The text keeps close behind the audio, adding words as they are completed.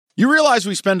You realize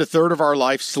we spend a third of our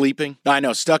life sleeping? I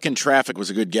know, stuck in traffic was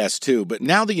a good guess too, but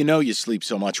now that you know you sleep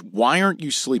so much, why aren't you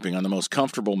sleeping on the most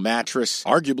comfortable mattress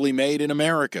arguably made in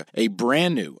America? A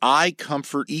brand new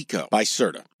iComfort Eco by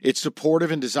Serta. It's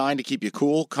supportive and designed to keep you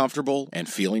cool, comfortable, and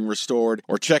feeling restored.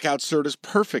 Or check out Serta's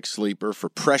Perfect Sleeper for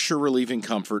pressure-relieving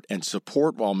comfort and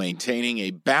support while maintaining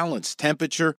a balanced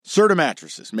temperature. Serta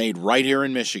mattresses made right here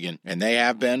in Michigan, and they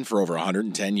have been for over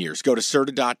 110 years. Go to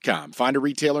Serta.com. Find a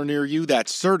retailer near you.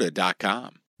 That's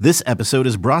Serta.com. This episode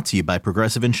is brought to you by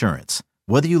Progressive Insurance.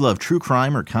 Whether you love true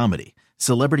crime or comedy,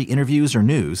 celebrity interviews or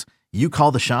news, you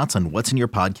call the shots on what's in your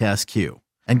podcast queue.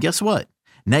 And guess what?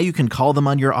 Now you can call them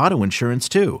on your auto insurance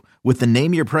too with the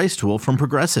Name Your Price tool from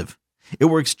Progressive. It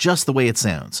works just the way it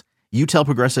sounds. You tell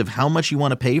Progressive how much you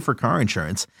want to pay for car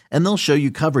insurance, and they'll show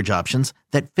you coverage options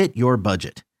that fit your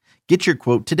budget. Get your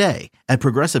quote today at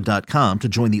Progressive.com to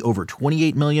join the over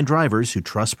 28 million drivers who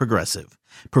trust Progressive.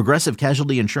 Progressive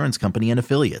Casualty Insurance Company and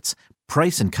Affiliates.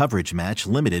 Price and coverage match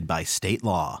limited by state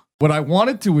law. What I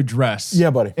wanted to address,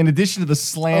 buddy. In addition to the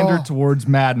slander towards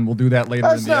Madden, we'll do that later in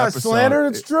the episode. That's not slander,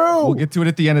 it's true. We'll get to it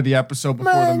at the end of the episode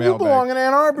before the mailbag. You belong in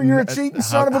Ann Arbor. You're a cheating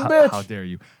son of a bitch. How dare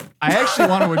you? I actually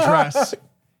want to address,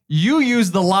 you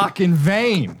used the lock in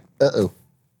vain. Uh-oh.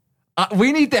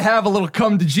 We need to have a little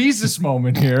come to Jesus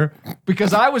moment here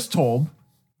because I was told.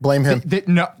 Blame him.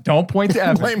 No, don't point to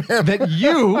Evan. Blame him. That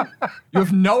you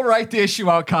have no right to issue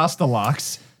out Costa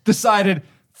locks, decided,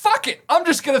 fuck it, I'm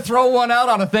just going to throw one out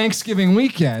on a Thanksgiving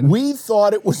weekend. We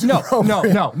thought it was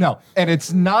No. And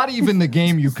it's not even the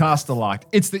game you Costa locked.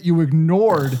 It's that you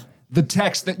ignored the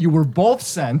text that you were both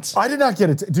sent. I did not get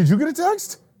it. Did you get a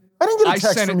text? I didn't get a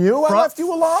text from you. I left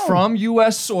you alone. From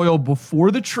U.S. soil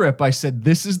before the trip, I said,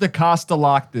 this is the Costa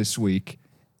lock this week.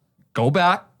 Go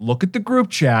back, look at the group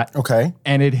chat. Okay.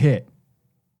 And it hit.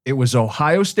 It was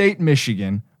Ohio State,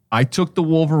 Michigan. I took the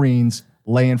Wolverines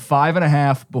laying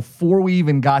 5.5 before we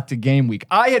even got to game week.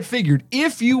 I had figured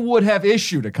if you would have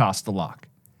issued a Costa lock,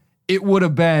 it would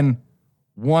have been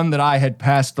one that I had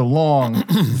passed along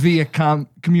via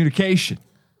communication.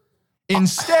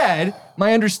 Instead,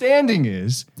 my understanding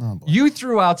is you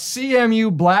threw out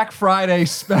CMU Black Friday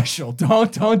special.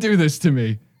 Don't do this to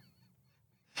me.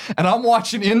 And I'm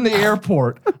watching in the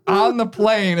airport on the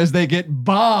plane as they get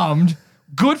bombed.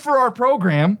 Good for our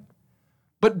program,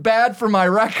 but bad for my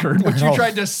record, which you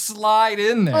tried to slide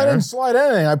in there. I didn't slide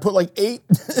anything. I put like eight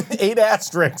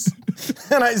asterisks.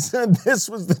 And I said this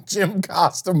was the Jim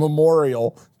Costa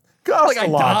Memorial. Like I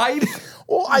died?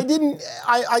 Well, I didn't.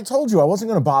 I told you I wasn't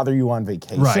going to bother you on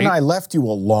vacation. Right. I left you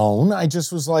alone. I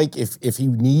just was like, if he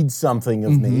needs something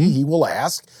of me, he will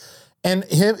ask. And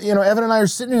him, Evan and I are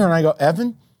sitting here, and I go,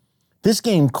 Evan, this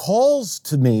game calls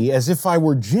to me as if I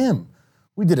were Jim.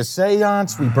 We did a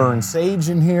seance. We burned sage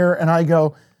in here, and I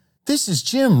go, this is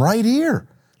Jim right here.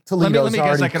 Toledo's Let me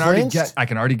guess. I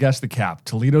can already guess the cap.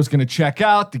 Toledo's going to check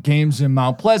out. The game's in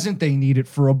Mount Pleasant. They need it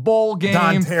for a bowl game.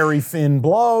 Don Terry Finn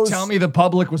blows. Tell me the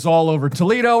public was all over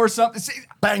Toledo or something. See,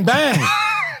 bang, bang.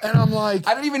 And I'm like,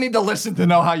 I don't even need to listen to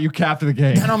know how you capped the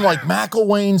game. And I'm like,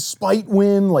 McElwain's spite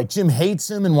win. Like, Jim hates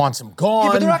him and wants him gone.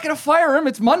 Yeah, but they're not going to fire him.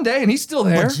 It's Monday, and he's still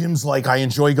there. But Jim's like, I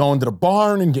enjoy going to the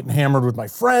barn and getting hammered with my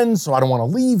friends, so I don't want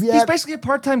to leave yet. He's basically a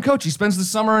part-time coach. He spends the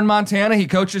summer in Montana. He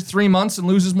coaches 3 months and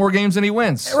loses more games than he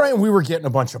wins. Right, and we were getting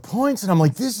a bunch of points, and I'm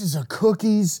like, this is a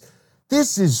cookies.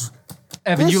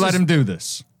 Evan, you let him do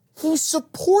this. He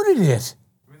supported it.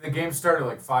 I mean, the game started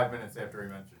like 5 minutes after he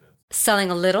mentioned it.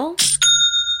 Selling a little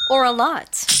or a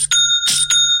lot?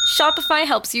 Shopify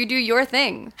helps you do your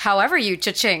thing, however you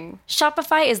cha-ching.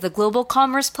 Shopify is the global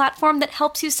commerce platform that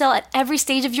helps you sell at every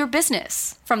stage of your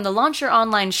business. From the launch your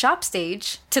online shop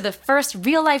stage, to the first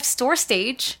real-life store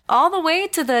stage, all the way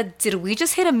to the did we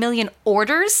just hit 1 million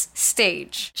orders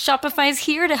stage. Shopify's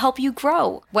here to help you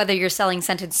grow. Whether you're selling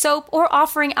scented soap or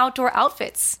offering outdoor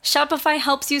outfits, Shopify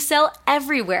helps you sell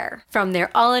everywhere. From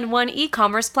their all-in-one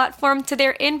e-commerce platform to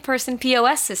their in-person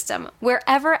POS system,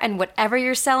 wherever and whatever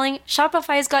you're selling,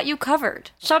 Shopify's got you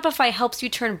covered. Shopify helps you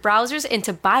turn browsers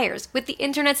into buyers with the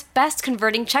internet's best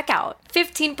converting checkout.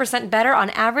 15% better on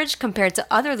average compared to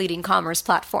other leading commerce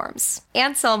platforms.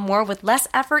 And sell more with less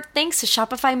effort thanks to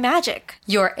Shopify Magic,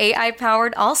 your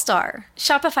AI-powered all-star.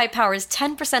 Shopify powers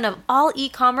 10% of all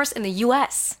e-commerce in the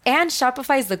US. And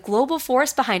Shopify is the global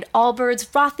force behind Allbirds,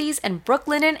 Rothy's, and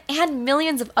Brooklinen, and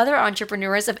millions of other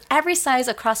entrepreneurs of every size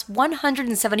across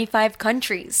 175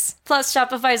 countries. Plus,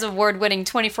 Shopify's award-winning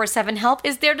 24/7 help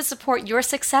is there to support your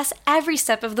success every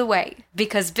step of the way.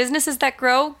 Because businesses that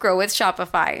grow, grow with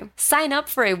Shopify. Sign up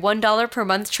for a $1 per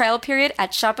month trial period at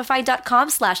at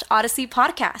shopify.com/Odyssey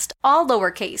Podcast, all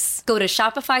lowercase. Go to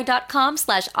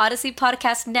shopify.com/Odyssey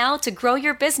Podcast now to grow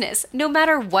your business, no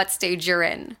matter what stage you're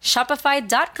in.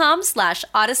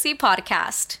 Shopify.com/Odyssey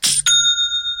Podcast.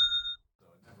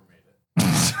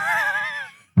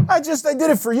 I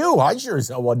did it for you. I sure as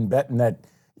hell wasn't betting that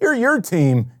your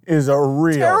team is a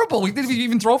real Terrible. Did he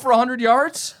even throw for 100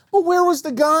 yards? Well, where was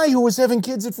the guy who was having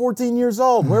kids at 14 years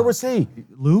old? Where was he?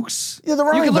 Luke's? Yeah, the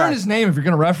running You can back. learn his name if you're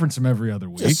going to reference him every other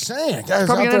week. Just saying. Guys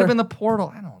Probably out ended there. up in the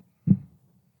portal. I don't.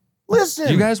 Listen.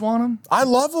 Do you guys want him? I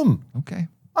love him. Okay.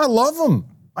 I love him.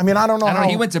 I mean, I don't know how.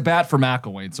 He went to bat for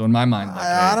McElwain, so in my mind, like,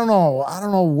 I don't know. I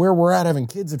don't know where we're at having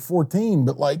kids at 14,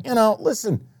 but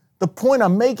listen, the point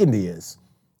I'm making to you is,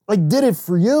 I did it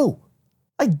for you.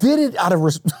 I did it out of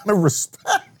respect.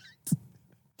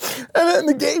 And then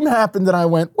the game happened, and I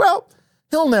went, well,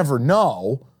 he'll never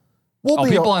know.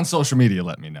 People on social media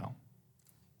let me know.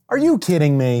 Are you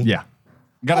kidding me? Yeah.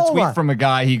 Got a Hold tweet on. from a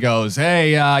guy. He goes,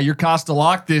 hey, you're Costa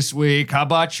locked this week. How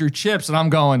about your chips? And I'm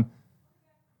going,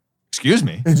 excuse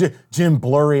me. Jim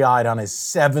blurry-eyed on his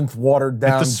 7th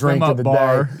watered-down the drink of the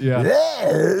bar.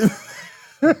 day.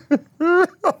 Yeah.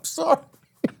 I'm sorry.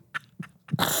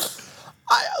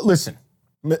 Listen,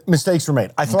 mistakes were made.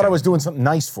 I thought I was doing something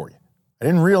nice for you. I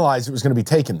didn't realize it was going to be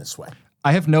taken this way.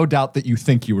 I have no doubt that you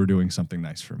think you were doing something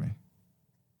nice for me.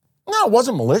 No, it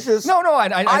wasn't malicious. No,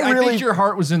 I really- think your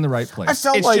heart was in the right place. I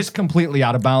felt it's like- just completely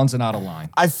out of bounds and out of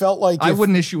line. I felt like I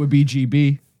wouldn't issue a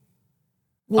BGB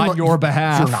on your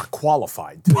behalf. You're not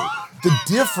qualified to. The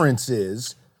difference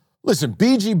is, listen,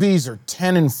 BGBs are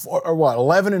 10-4 or what,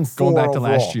 11-4 Going back to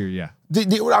overall. last year, yeah.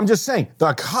 I'm just saying,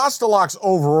 the Costa locks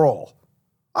overall,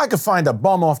 I could find a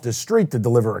bum off the street to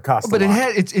deliver a Costa But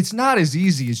lock. it's not as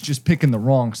easy as just picking the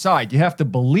wrong side. You have to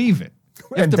believe it.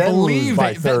 You have And to then lose believe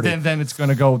by it. 30. Then it's going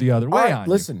to go the other All way right, on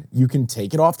listen, you can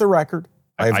take it off the record.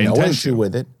 I have I no intend issue to.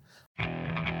 with it.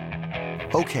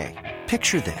 Okay,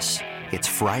 picture this. It's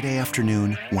Friday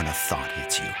afternoon when a thought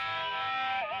hits you.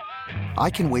 I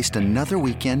can waste another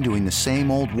weekend doing the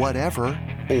same old whatever,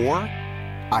 or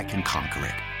I can conquer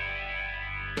it.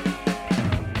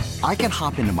 I can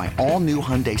hop into my all-new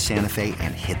Hyundai Santa Fe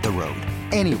and hit the road.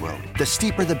 Any road. The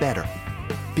steeper, the better.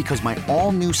 Because my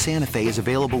all-new Santa Fe is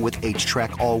available with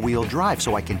H-Track all-wheel drive,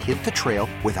 so I can hit the trail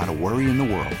without a worry in the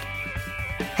world.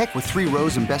 Heck, with 3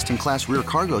 rows and best-in-class rear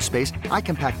cargo space, I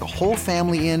can pack the whole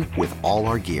family in with all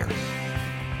our gear.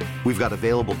 We've got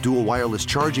available dual wireless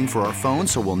charging for our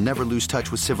phones, so we'll never lose touch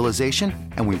with civilization,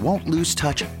 and we won't lose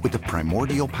touch with the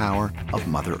primordial power of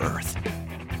Mother Earth.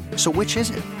 So which is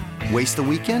it? Waste the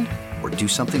weekend or do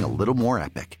something a little more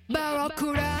epic?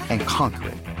 And conquer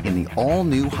it in the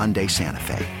all-new Hyundai Santa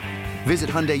Fe.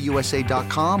 Visit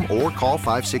HyundaiUSA.com or call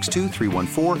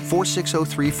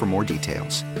 562-314-4603 for more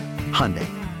details. Hyundai,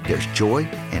 there's joy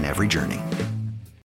in every journey.